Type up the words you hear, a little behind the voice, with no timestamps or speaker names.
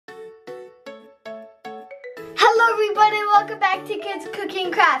Hello everybody, welcome back to Kids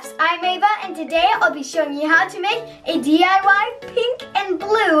Cooking Crafts. I'm Ava and today I'll be showing you how to make a DIY pink and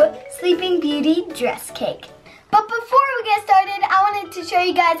blue Sleeping Beauty dress cake. But before we get started, I wanted to show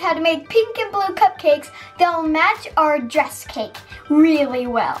you guys how to make pink and blue cupcakes that will match our dress cake really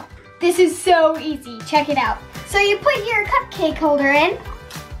well. This is so easy, check it out. So you put your cupcake holder in,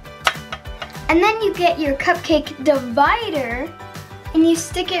 and then you get your cupcake divider and you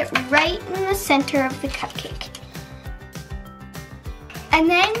stick it right in the center of the cupcake. And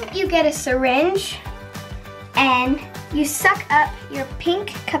then you get a syringe and you suck up your pink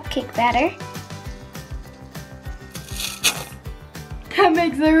cupcake batter. That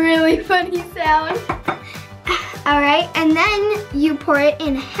makes a really funny sound. Alright, and then you pour it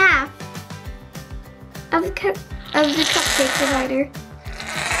in half of the cupcake divider.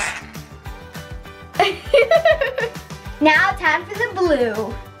 Now time for the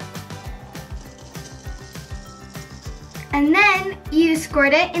blue. And then you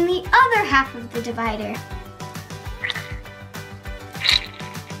squirt it in the other half of the divider.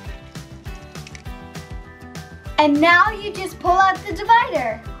 And now you just pull out the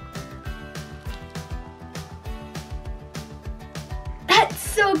divider. That's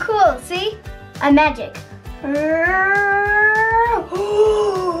so cool, see? A magic.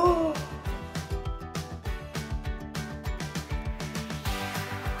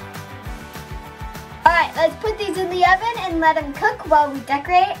 Alright, let's put these in the oven and let them cook while we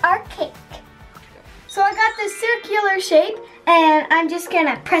decorate our cake. So I got this circular shape and I'm just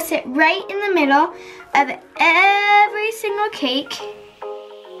gonna press it right in the middle of every single cake.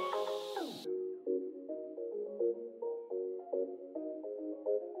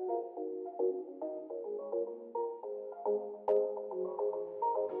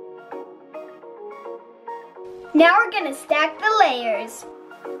 Now we're gonna stack the layers.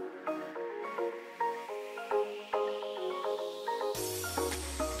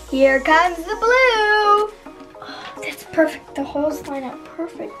 Here comes the blue. Oh, that's perfect. The holes line up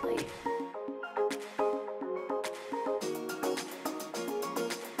perfectly.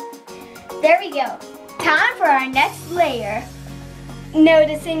 There we go. Time for our next layer.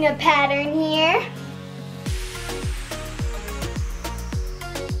 Noticing a pattern here?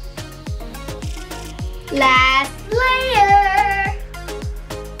 Last layer.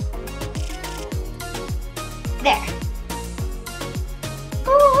 There.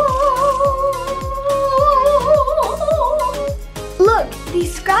 Look,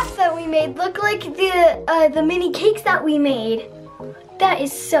 these scraps that we made look like the mini cakes that we made. That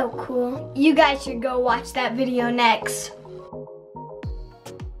is so cool. You guys should go watch that video next.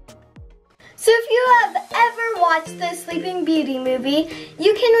 So if you have ever watched the Sleeping Beauty movie,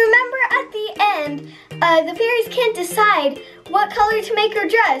 you can remember at the end, the fairies can't decide what color to make her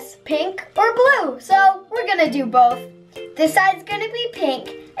dress, pink or blue. So we're gonna do both. This side's gonna be pink,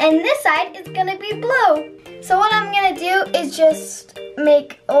 and this side is gonna be blue. So what I'm gonna do is just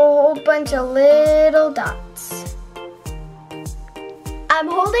make a whole bunch of little dots. I'm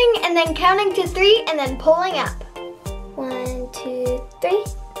holding and then counting to 3 and then pulling up. 1, 2, 3.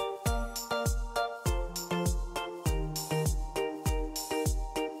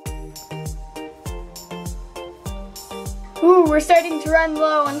 Ooh, we're starting to run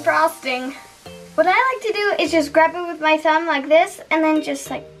low on frosting. What I like to do is just grab it with my thumb like this and then just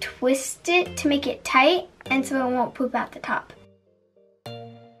like twist it to make it tight and so it won't poop out the top.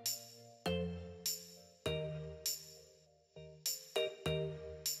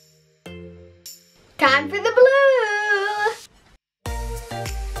 Time for the blue!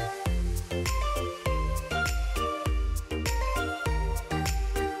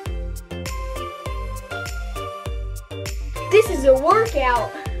 This is a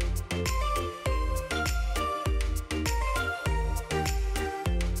workout.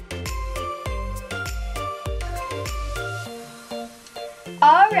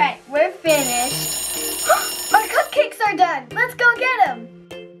 All right, we're finished. Our cupcakes are done. Let's go get them.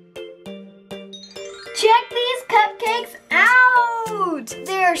 Check these cupcakes out.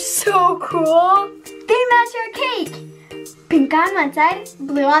 They're so cool. They match our cake. Pink on one side,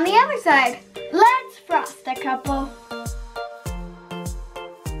 blue on the other side. Let's frost a couple.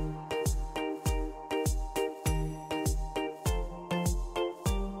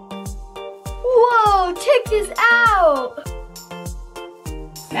 Whoa, check this out.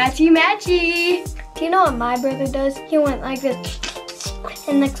 Matchy matchy. Do you know what my brother does? He went like this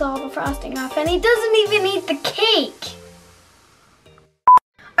and licks all the frosting off and he doesn't even eat the cake.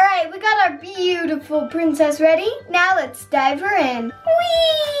 Alright, we got our beautiful princess ready. Now let's dive her in.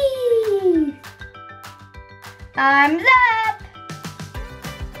 Whee! Arms up.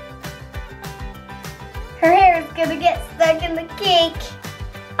 Her hair is gonna get stuck in the cake.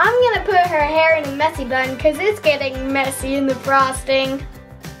 I'm gonna put her hair in a messy bun because it's getting messy in the frosting.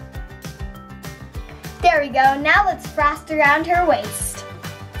 There we go, now let's frost around her waist.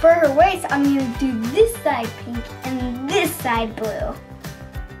 For her waist, I'm gonna do this side pink and this side blue.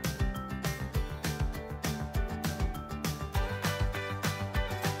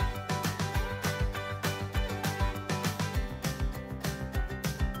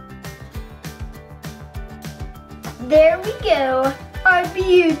 There we go. Our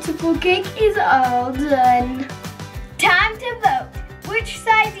beautiful cake is all done. Time to vote. Which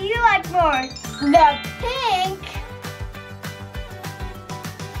side do you like more? The pink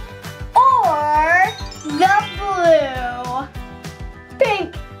or the blue?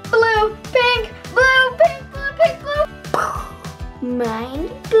 Pink, blue, pink, blue, pink, blue, pink, blue. Mind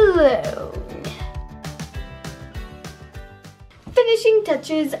blown. Finishing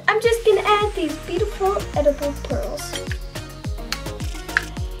touches, I'm just gonna add these beautiful edible pearls.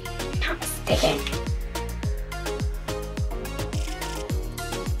 Not sticking.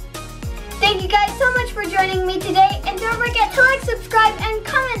 Thank you guys so much for joining me today, and don't forget to like, subscribe, and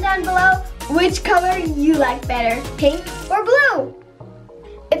comment down below which color you like better, pink or blue.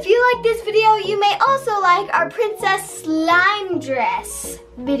 If you like this video, you may also like our princess slime dress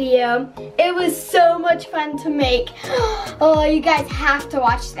video. It was so much fun to make. Oh, you guys have to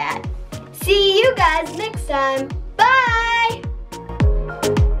watch that. See you guys next time.